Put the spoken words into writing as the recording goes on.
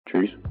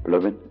trees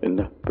blowing in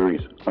the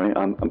breeze. I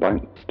am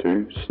about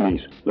to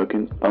sneeze,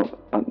 looking up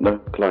at the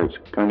clouds,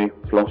 candy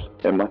floss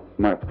in my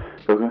mouth,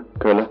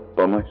 Coca-Cola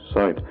by my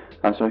side,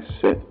 as I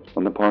sit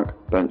on the park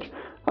bench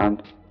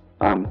and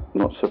am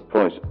not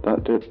surprised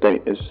that the day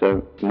is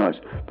so nice,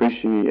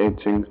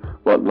 appreciating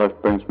what life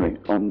brings me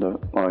on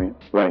my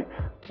way.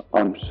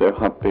 I'm so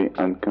happy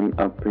and can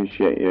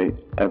appreciate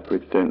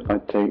everything I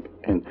take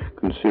in,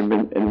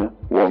 consuming in the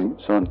warm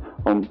sun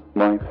on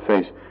my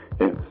face.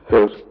 It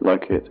feels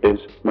like it is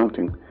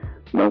melting,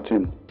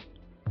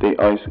 the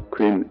ice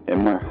cream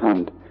in my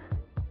hand.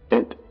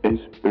 It is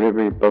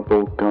blueberry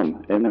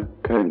bubblegum in a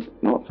cone,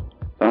 not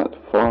that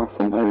far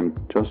from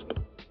home, just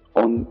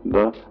on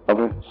the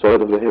other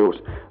side of the hills.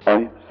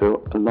 I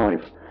feel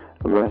alive.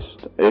 The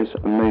rest is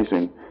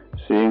amazing,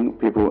 seeing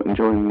people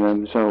enjoying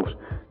themselves.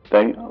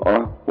 They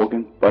are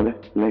walking by the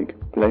lake,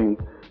 playing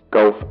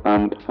golf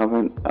and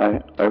having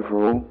an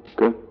overall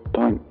good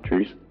time.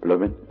 Trees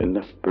blowing in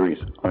the breeze.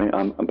 I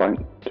am about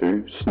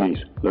to sneeze,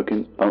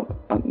 looking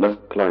up at the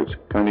clouds,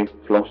 candy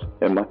floss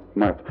in my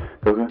mouth,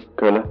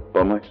 Coca-Cola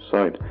by my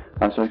side,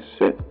 as I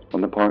sit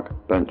on the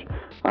park bench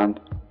and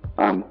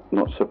am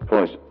not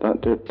surprised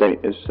that the day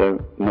is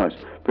so nice,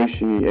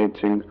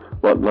 appreciating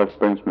what life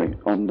brings me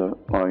on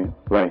my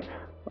way.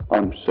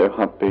 I'm so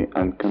happy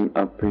and can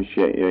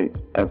appreciate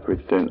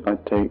everything I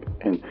take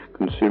in,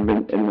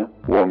 consuming in the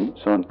warm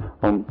sun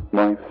on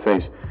my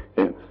face.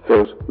 It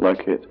feels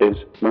like it is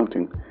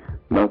melting,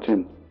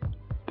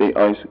 the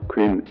ice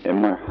cream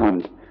in my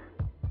hand.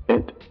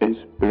 It is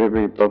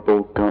blueberry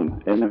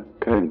bubblegum in a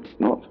cone,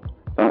 not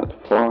that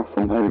far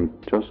from home,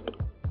 just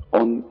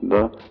on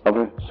the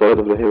other side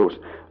of the hills.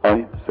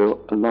 I feel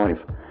alive.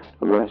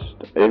 The rest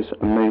is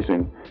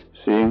amazing,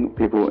 seeing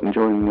people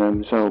enjoying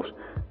themselves.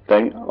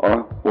 They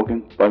are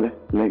walking by the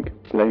lake,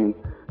 playing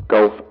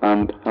golf